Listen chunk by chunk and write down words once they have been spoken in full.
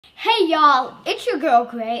Hey y'all, it's your girl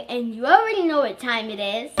Gray, and you already know what time it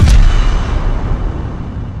is.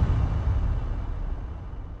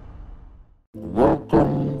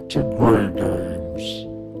 Welcome to Gray Games.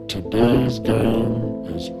 Today's game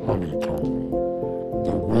is Honeycomb.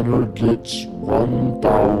 The winner gets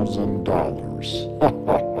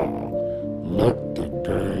 $1,000. Let the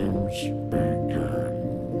games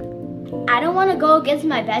begin. I don't want to go against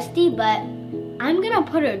my bestie, but I'm gonna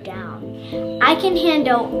put her down. I can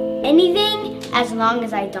handle anything as long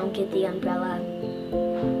as I don't get the umbrella.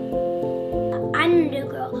 I'm a new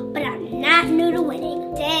girl, but I'm not new to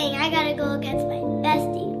winning. Dang, I gotta go against my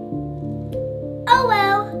bestie. Oh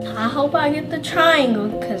well. I hope I get the triangle,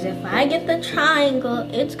 because if I get the triangle,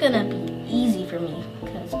 it's gonna be easy for me,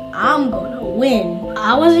 because I'm gonna win.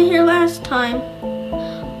 I wasn't here last time,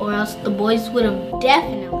 or else the boys would have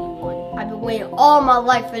definitely won. I've been waiting all my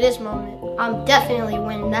life for this moment. I'm definitely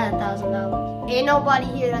winning that $1,000. Ain't nobody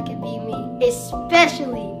here that can beat me,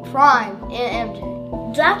 especially Prime and MJ.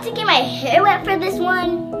 Do I have to get my hair wet for this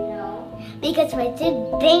one? No. Because if I did,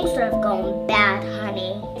 things would have gone bad,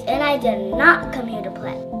 honey. And I did not come here to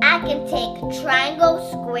play. I can take triangle,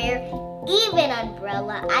 square, even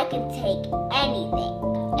umbrella. I can take anything.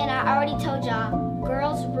 And I already told y'all,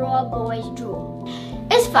 girls rule, boys drool.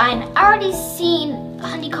 It's fine. I already seen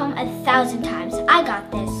Honeycomb 1,000 times. I got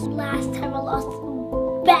this. Last time I lost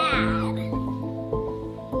bad.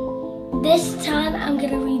 This time I'm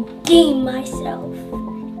gonna redeem myself.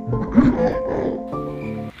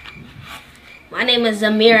 My name is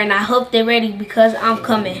Amir, and I hope they're ready because I'm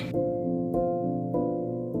coming.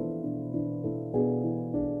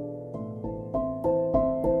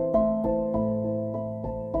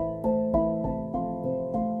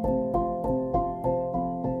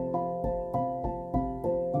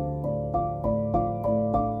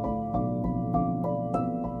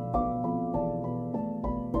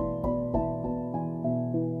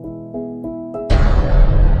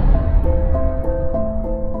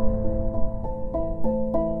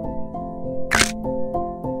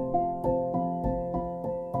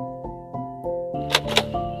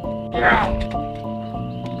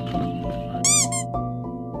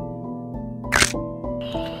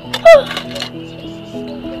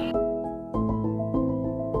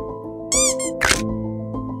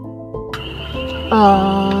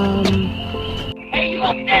 Hey, you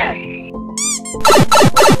up there!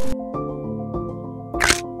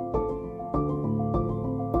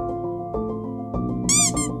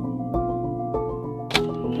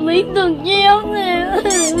 Please don't kill me.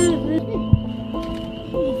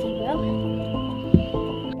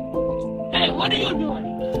 Hey, what are you doing?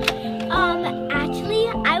 Actually,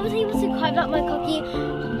 I was able to carve out my cookie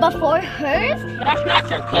before hers. That's not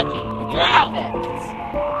your cookie. It's your outfit.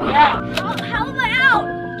 Yeah. How am